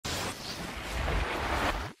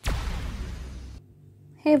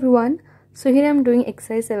Hey everyone, so here I am doing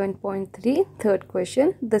exercise 7.3, third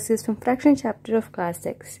question. This is from fraction chapter of class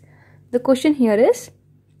 6. The question here is,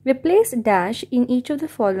 replace dash in each of the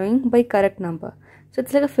following by correct number. So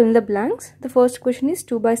it's like a fill in the blanks. The first question is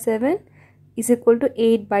 2 by 7 is equal to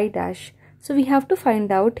 8 by dash. So we have to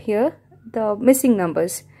find out here the missing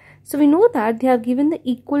numbers. So we know that they have given the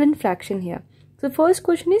equivalent fraction here. So the first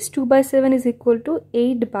question is 2 by 7 is equal to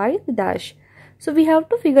 8 by dash. So we have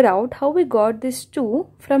to figure out how we got this 2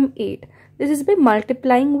 from 8. This is by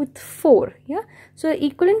multiplying with 4. Yeah. So the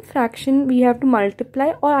equivalent fraction we have to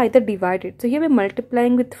multiply or either divide it. So here we're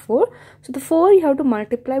multiplying with 4. So the 4 you have to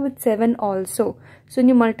multiply with 7 also. So when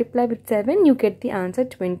you multiply with 7, you get the answer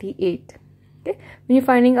 28. Okay. When you're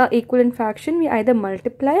finding our equivalent fraction, we either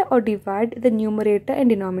multiply or divide the numerator and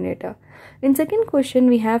denominator. In second question,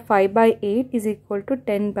 we have 5 by 8 is equal to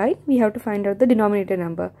 10 by, we have to find out the denominator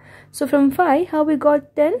number. So from 5, how we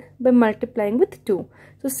got 10? By multiplying with 2.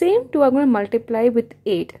 So same 2 are going to multiply with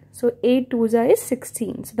 8. So 8 2s is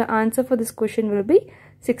 16. So the answer for this question will be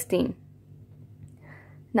 16.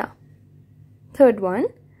 Now, third one.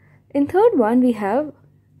 In third one, we have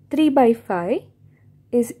 3 by 5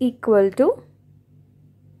 is equal to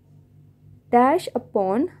dash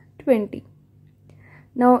upon 20.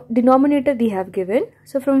 Now denominator they have given.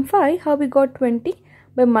 So from 5 how we got 20?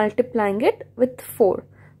 By multiplying it with 4.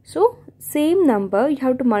 So same number you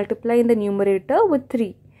have to multiply in the numerator with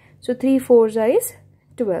 3. So 3 4s is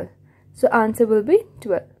 12. So answer will be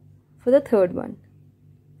 12 for the third one.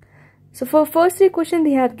 So for first three questions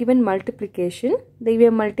they have given multiplication. They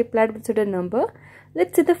were multiplied with certain number.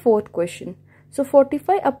 Let's see the fourth question. So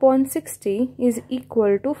 45 upon 60 is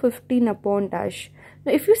equal to 15 upon dash.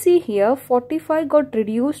 Now if you see here, 45 got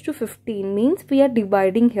reduced to 15 means we are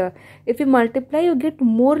dividing here. If you multiply, you get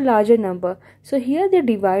more larger number. So here they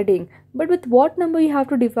are dividing. But with what number you have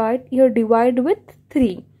to divide? You divide with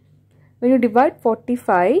 3. When you divide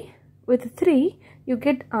 45 with 3, you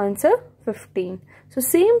get answer 15. So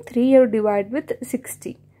same 3 you divide with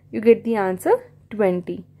 60. You get the answer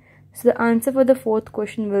 20. So the answer for the fourth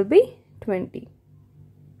question will be 20.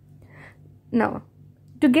 Now,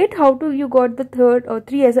 to get how to you got the third or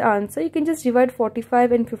 3 as an answer, you can just divide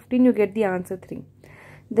 45 and 15, you get the answer 3.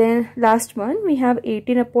 Then last one, we have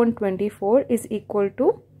 18 upon 24 is equal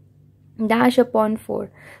to dash upon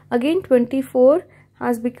 4. Again 24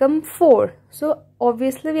 has become 4. So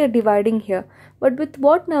obviously we are dividing here. But with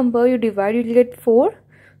what number you divide, you will get 4.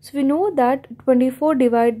 So we know that 24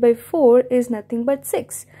 divided by 4 is nothing but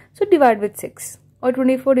 6. So divide with 6. Or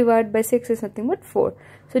 24 divided by 6 is nothing but 4.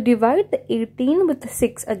 So divide the 18 with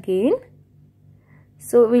 6 again.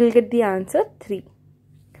 So we will get the answer 3.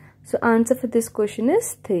 So answer for this question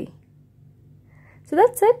is 3. So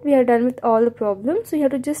that's it. We are done with all the problems. So you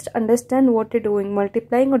have to just understand what you're doing,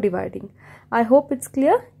 multiplying or dividing. I hope it's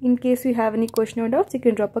clear. In case you have any question or doubts, you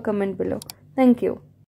can drop a comment below. Thank you.